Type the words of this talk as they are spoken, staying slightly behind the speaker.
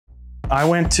I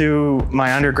went to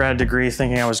my undergrad degree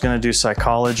thinking I was going to do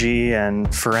psychology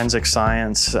and forensic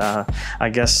science, I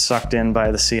guess sucked in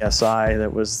by the CSI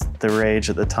that was the rage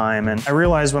at the time. And I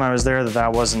realized when I was there that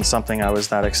that wasn't something I was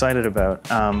that excited about.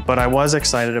 But I was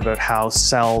excited about how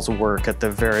cells work at the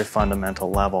very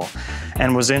fundamental level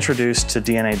and was introduced to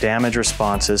DNA damage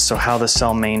responses, so how the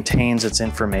cell maintains its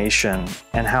information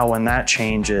and how when that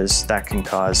changes, that can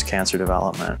cause cancer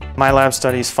development. My lab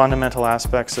studies fundamental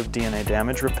aspects of DNA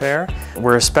damage repair.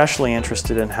 We're especially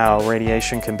interested in how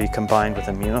radiation can be combined with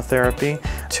immunotherapy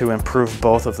to improve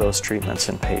both of those treatments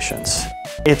in patients.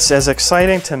 It's as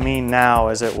exciting to me now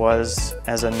as it was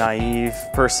as a naive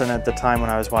person at the time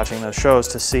when I was watching those shows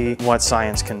to see what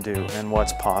science can do and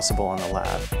what's possible in the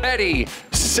lab. Ready,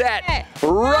 set,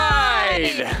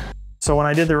 ride! So when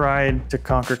I did the ride to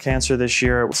conquer cancer this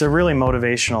year, it's a really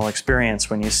motivational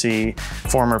experience when you see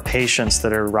former patients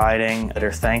that are riding, that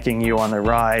are thanking you on the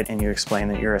ride, and you explain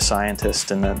that you're a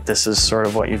scientist and that this is sort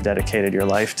of what you've dedicated your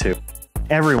life to.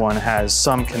 Everyone has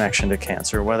some connection to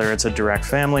cancer, whether it's a direct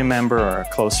family member or a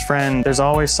close friend. There's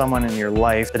always someone in your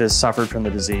life that has suffered from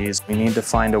the disease. We need to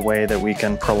find a way that we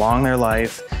can prolong their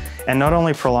life, and not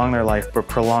only prolong their life, but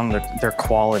prolong their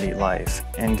quality life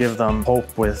and give them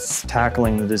hope with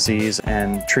tackling the disease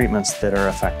and treatments that are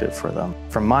effective for them.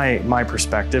 From my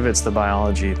perspective, it's the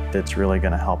biology that's really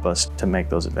going to help us to make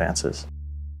those advances.